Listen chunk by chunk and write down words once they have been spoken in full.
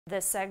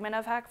This segment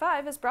of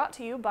Hak5 is brought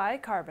to you by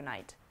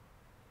Carbonite.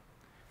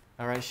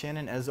 All right,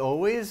 Shannon, as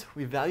always,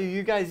 we value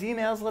you guys'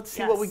 emails. Let's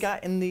see what we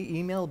got in the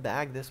email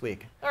bag this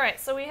week. All right,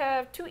 so we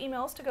have 2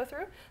 emails to go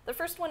through. The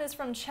first one is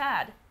from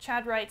Chad.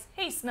 Chad writes,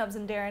 "Hey, Snubs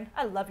and Darren,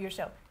 I love your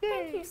show." Yay.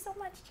 Thank you so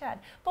much, Chad.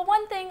 But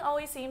one thing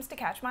always seems to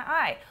catch my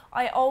eye.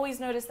 I always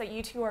notice that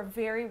you two are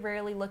very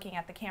rarely looking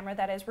at the camera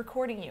that is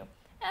recording you.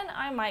 And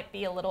I might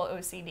be a little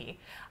OCD.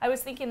 I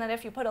was thinking that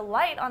if you put a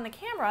light on the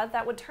camera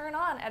that would turn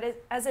on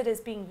as it is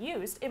being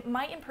used, it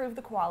might improve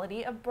the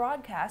quality of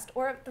broadcast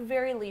or at the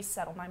very least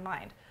settle my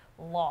mind.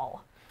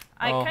 Lol.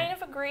 I kind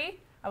of agree.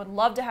 I would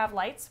love to have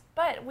lights,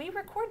 but we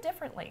record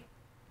differently.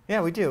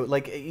 Yeah, we do.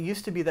 Like, it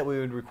used to be that we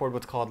would record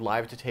what's called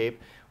live to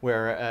tape,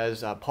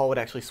 whereas Paul would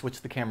actually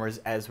switch the cameras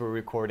as we're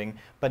recording.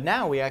 But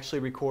now we actually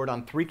record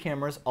on 3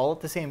 cameras all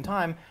at the same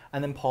time,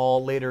 and then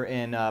Paul later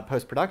in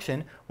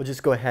post-production will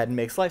just go ahead and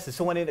make slices.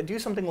 So when I do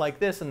something like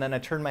this and then I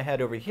turn my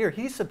head over here,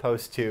 he's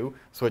supposed to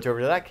switch over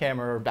to that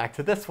camera or back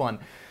to this one.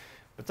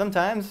 But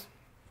sometimes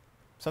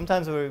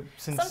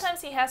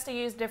he has to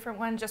use different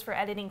ones just for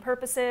editing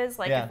purposes,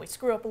 like if we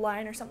screw up a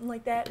line or something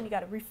like that and we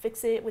got to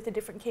refix it with a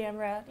different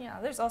camera. You know,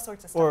 there's all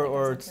sorts of stuff.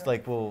 Or it's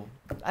like, well,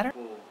 I don't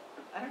know.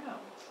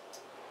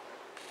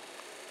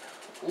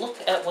 Look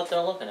at what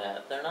they're looking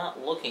at. They're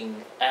not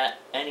looking at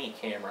any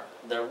camera.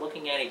 They're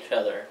looking at each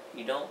other.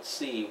 You don't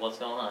see what's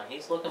going on.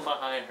 He's looking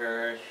behind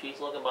her.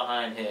 She's looking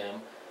behind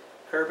him.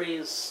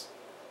 Kirby's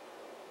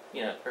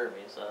my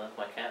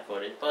cat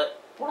footage. But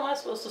what am I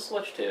supposed to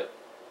switch to?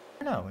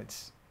 No,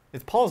 it's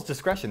Paul's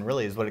discretion,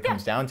 really, is what it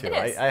comes down to.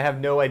 I have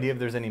no idea if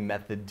there's any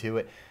method to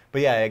it,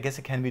 but yeah, I guess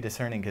it can be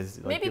discerning because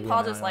maybe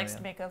Paul just likes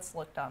to make us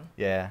look dumb.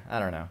 Yeah, I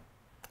don't know.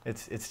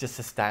 It's just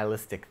a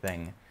stylistic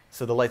thing,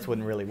 so the lights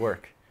wouldn't really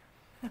work.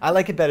 I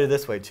like it better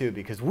this way too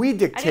because we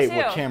dictate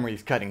what camera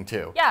he's cutting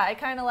to. Yeah, I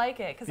kind of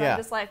like it because I'm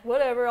just like,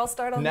 whatever, I'll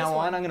start on this one. Now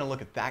on, I'm gonna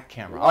look at that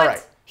camera. All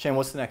right, Shane,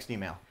 what's the next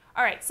email?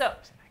 All right, so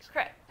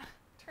turn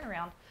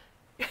around.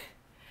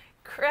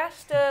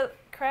 Crash the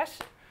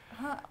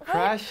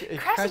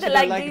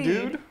leg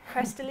dude.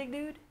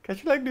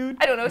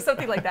 I don't know,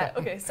 something like that.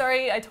 Okay,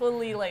 sorry, I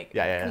totally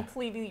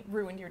completely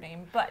ruined your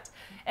name. But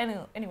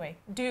anyway,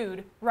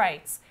 dude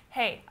writes,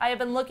 "Hey, I have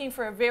been looking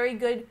for a very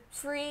good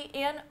free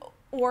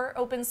or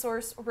open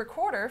source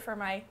recorder for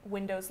my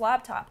Windows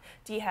laptop.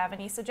 Do you have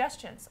any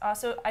suggestions?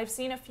 Also, I've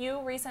seen a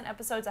few recent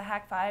episodes of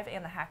Hak5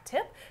 and the Hack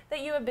Tip that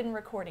you have been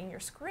recording your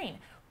screen.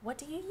 What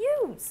do you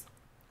use?"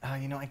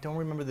 You know, I don't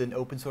remember the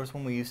open source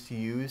one we used to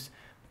use,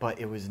 but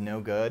it was no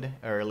good,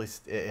 or at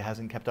least it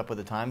hasn't kept up with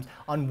the times.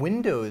 On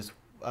Windows,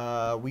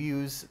 we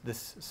use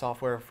this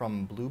software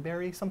from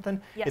Blueberry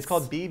something. Yes. It's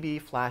called BB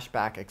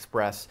Flashback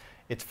Express.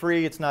 It's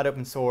free, it's not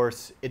open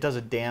source. It does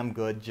a damn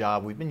good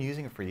job. We've been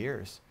using it for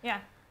years. Yeah.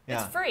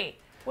 It's free,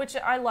 which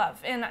I love.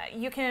 And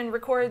you can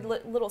record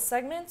little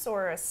segments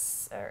or a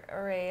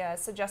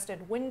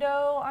suggested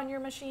window on your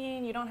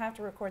machine. You don't have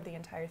to record the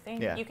entire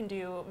thing. Yeah. You can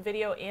do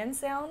video and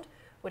sound,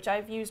 which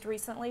I've used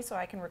recently, so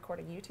I can record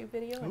a YouTube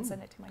video and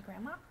send it to my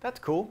grandma. That's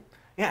cool.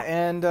 Yeah,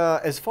 and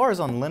as far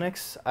as on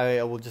Linux,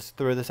 I will just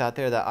throw this out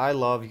there that I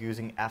love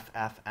using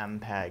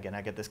ffmpeg, and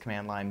I get this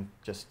command line,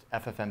 just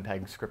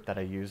ffmpeg script that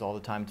I use all the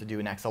time to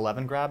do an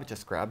X11 grab. It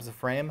just grabs the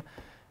frame,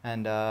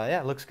 and yeah,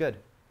 it looks good.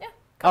 Yeah,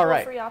 all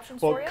right. Free options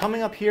for you.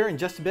 Coming up here in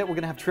just a bit, we're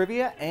going to have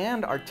trivia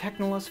and our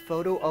Technolist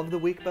photo of the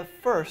week, but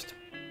first,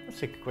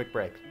 let's take a quick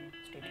break.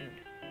 Stay tuned.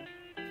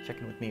 Check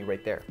in with me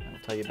right there, and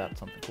I'll tell you about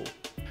something cool.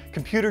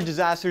 Computer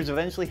disasters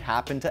eventually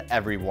happen to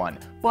everyone,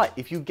 but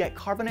if you get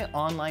Carbonite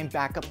Online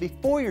backup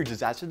before your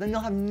disaster, then you'll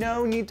have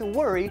no need to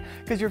worry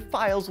because your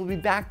files will be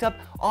backed up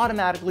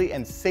automatically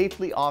and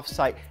safely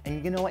off-site.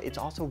 And you know what? It's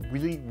also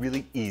really,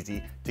 really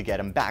easy to get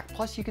them back.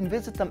 Plus, you can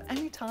visit them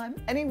anytime,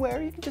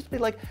 anywhere. You can just be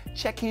like,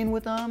 check in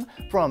with them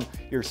from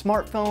your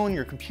smartphone,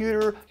 your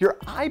computer, your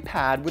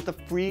iPad with the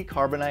free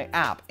Carbonite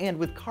app. And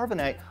with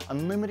Carbonite,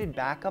 unlimited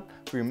backup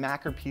for your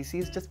Mac or PC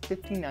is just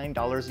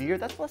 $59 a year.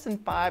 That's less than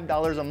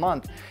 $5 a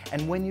month.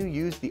 And when you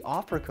use the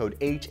offer code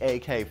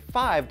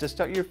HAK5 to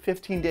start your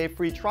 15-day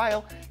free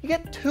trial, you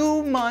get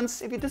 2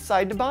 months if you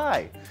decide to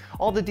buy.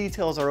 All the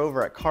details are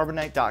over at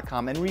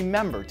carbonite.com, and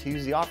remember to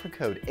use the offer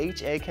code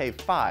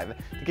HAK5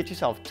 to get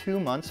yourself 2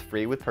 months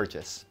free with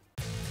purchase.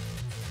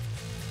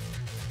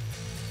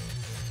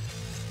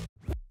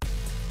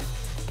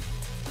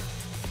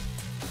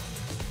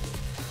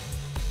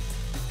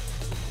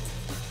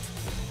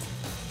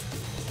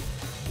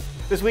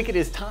 This week it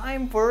is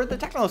time for the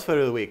Technolist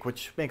Photo of the Week,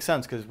 which makes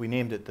sense because we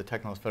named it the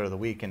Technolist Photo of the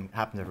Week and it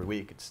happens every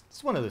week.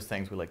 It's one of those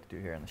things we like to do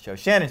here on the show.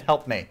 Shannon,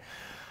 help me.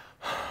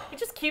 It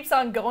just keeps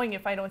on going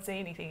if I don't say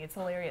anything. It's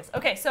hilarious.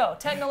 Okay, so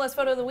Technolist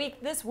Photo of the Week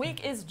this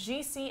week is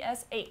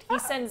GCS8. He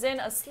sends in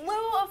a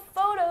slew of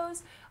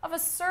photos of a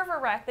server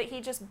rack that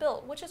he just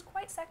built, which is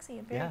quite sexy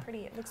and very pretty.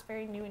 It looks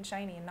very new and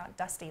shiny and not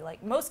dusty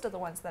like most of the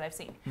ones that I've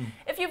seen.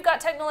 If you've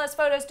got Technolist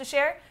photos to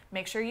share,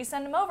 make sure you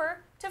send them over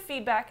to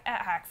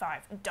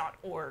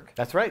feedback@hak5.org.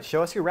 That's right.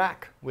 Show us your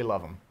rack. We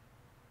love them.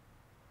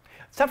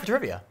 It's time for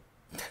trivia.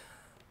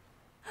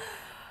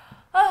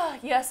 Oh,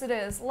 yes it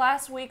is.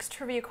 Last week's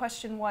trivia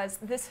question was,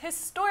 this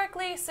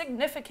historically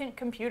significant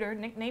computer,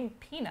 nicknamed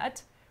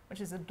Peanut, which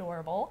is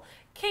adorable,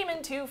 came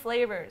in 2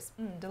 flavors.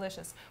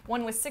 Delicious.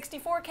 One with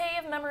 64K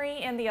of memory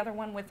and the other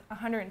one with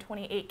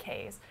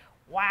 128Ks.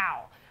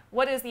 Wow.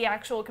 What is the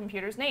actual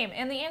computer's name?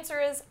 And the answer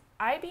is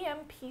IBM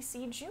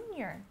PC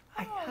Junior.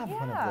 I have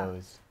one of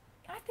those.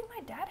 I think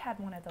my dad had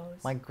one of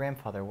those. My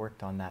grandfather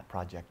worked on that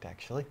project,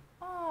 actually.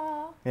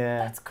 Aw, Yeah.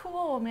 that's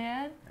cool,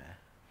 man.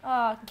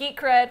 Geek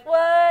cred,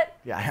 what?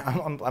 Yeah,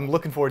 I'm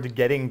looking forward to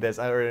getting this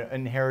or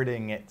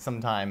inheriting it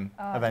sometime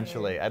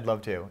eventually. Dude. I'd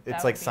love to. It's That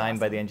like would be signed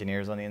by awesome. the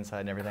engineers on the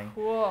inside and everything.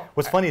 Cool.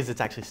 What's funny is it's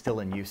actually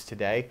still in use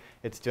today.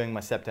 It's doing my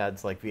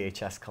stepdad's like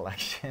VHS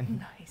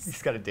collection. Nice.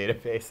 He's got a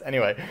database.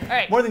 Anyway, All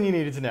right. more than you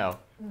needed to know.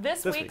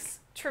 This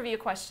week's trivia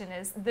question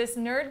is, this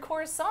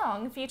nerdcore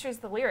song features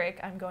the lyric,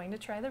 I'm going to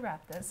try to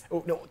rap this.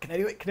 Oh, no, can I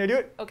do it? Can I do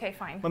it? Okay,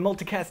 fine. My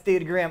multicast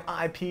datagram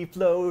IP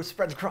flow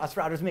spreads across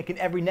routers, making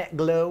every net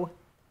glow.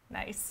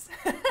 Nice.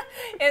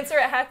 Answer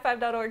at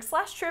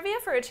hak5.org/trivia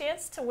for a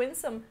chance to win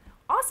some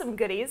awesome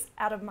goodies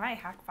out of my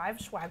Hak5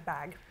 swag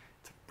bag.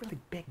 It's a really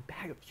big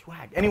bag of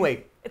swag.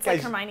 Anyway, It's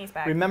guys, like Hermione's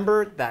bag.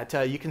 remember that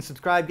you can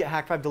subscribe, get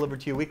Hak5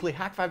 delivered to you weekly.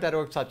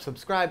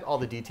 Hak5.org/subscribe, all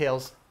the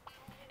details.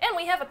 And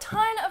we have a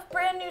ton of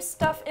brand new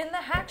stuff in the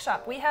Hack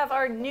Shop. We have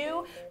our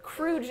new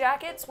crew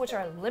jackets, which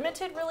are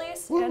limited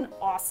release and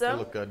awesome. They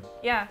look good.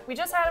 Yeah, we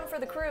just had them for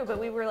the crew, but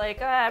we were like,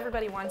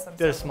 everybody wants them.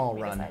 Did a so small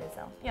we run. decided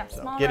so. Yeah,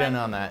 So small get run. in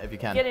on that if you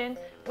can. Get in.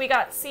 We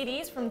got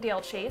CDs from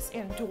Dale Chase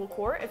and Dual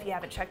Core. If you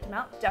haven't checked them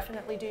out,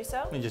 definitely do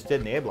so. We just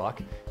did in the A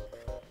block.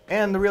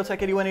 And the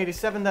Realtek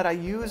 8187 that I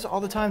use all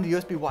the time, the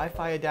USB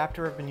Wi-Fi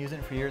adapter. I've been using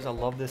it for years. I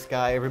love this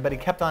guy. Everybody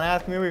kept on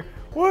asking me,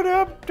 what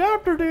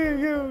adapter do you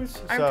use?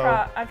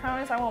 I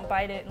promise I won't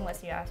bite it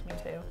unless you ask me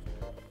to.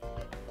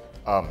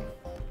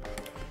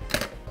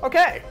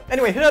 Okay.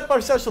 Anyway, hit up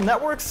our social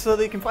networks so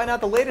that you can find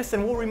out the latest,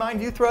 and we'll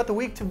remind you throughout the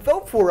week to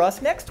vote for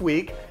us next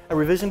week at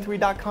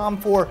revision3.com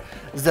for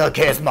the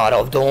case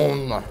model of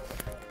doom.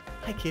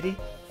 Hi, kitty.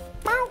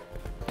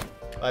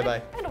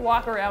 Bye-bye. I had to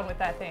walk around with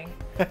that thing.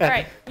 All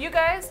right, you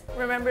guys,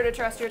 remember to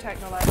trust your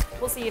techno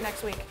life. We'll see you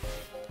next week.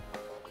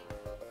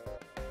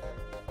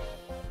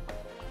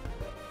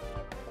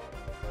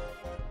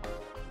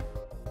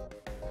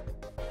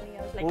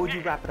 What would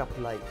you wrap it up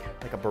like?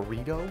 Like a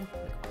burrito?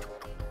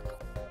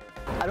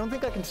 I don't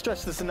think I can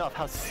stress this enough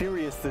how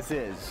serious this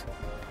is.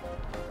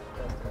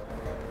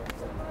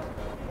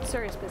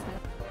 Serious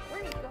business.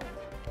 Where are you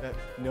going?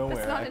 Nowhere.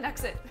 That's not an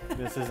exit.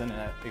 This isn't an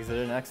exit. Is it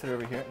an exit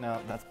over here? No,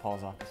 that's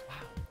Paul's office. Wow.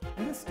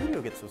 And the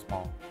studio gets so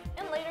small.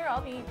 And later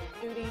I'll be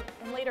booting.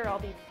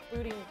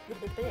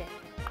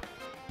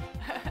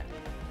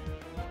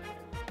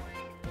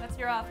 That's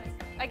your office.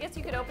 I guess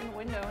you could open the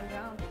window and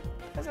down.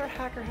 That's our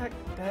Hacker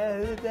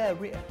Headline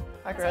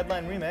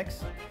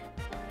Remix.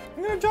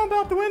 I'm gonna jump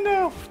out the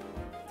window.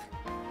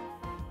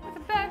 With a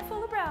bag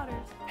full of routers.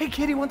 Hey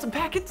kitty, want some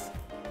packets?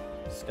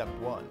 Step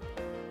 1,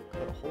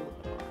 put a hole in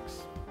the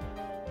box.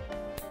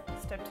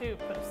 Step 2,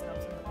 put a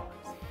snubs in the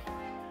box.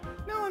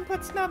 No one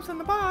puts snubs in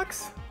the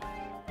box.